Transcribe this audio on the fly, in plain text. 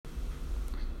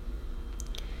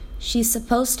She's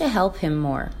supposed to help him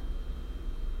more.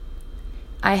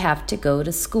 I have to go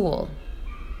to school.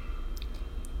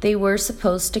 They were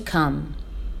supposed to come.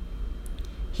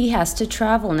 He has to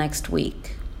travel next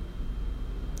week.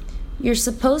 You're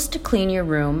supposed to clean your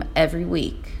room every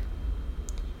week.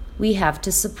 We have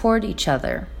to support each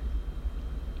other.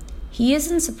 He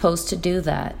isn't supposed to do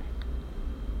that.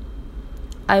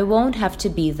 I won't have to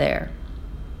be there.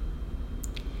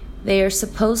 They are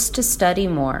supposed to study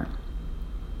more.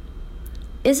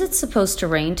 Is it supposed to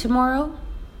rain tomorrow?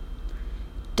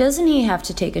 Doesn't he have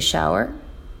to take a shower?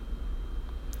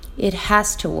 It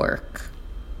has to work.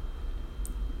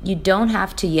 You don't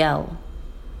have to yell.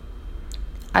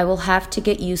 I will have to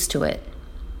get used to it.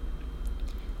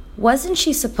 Wasn't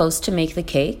she supposed to make the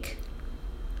cake?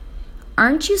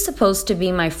 Aren't you supposed to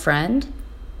be my friend?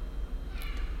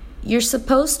 You're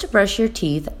supposed to brush your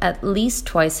teeth at least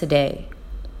twice a day.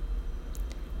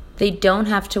 They don't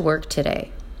have to work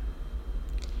today.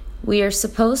 We are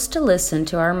supposed to listen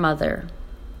to our mother.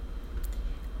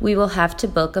 We will have to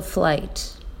book a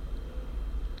flight.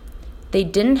 They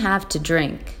didn't have to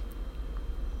drink.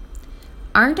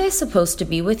 Aren't I supposed to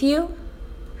be with you?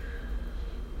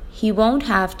 He won't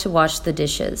have to wash the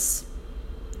dishes.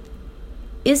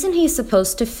 Isn't he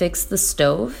supposed to fix the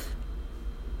stove?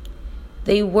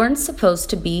 They weren't supposed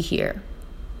to be here.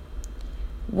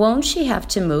 Won't she have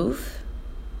to move?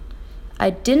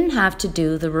 I didn't have to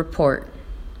do the report.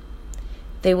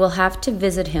 They will have to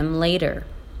visit him later.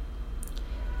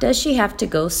 Does she have to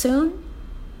go soon?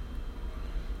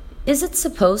 Is it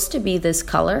supposed to be this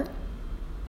color?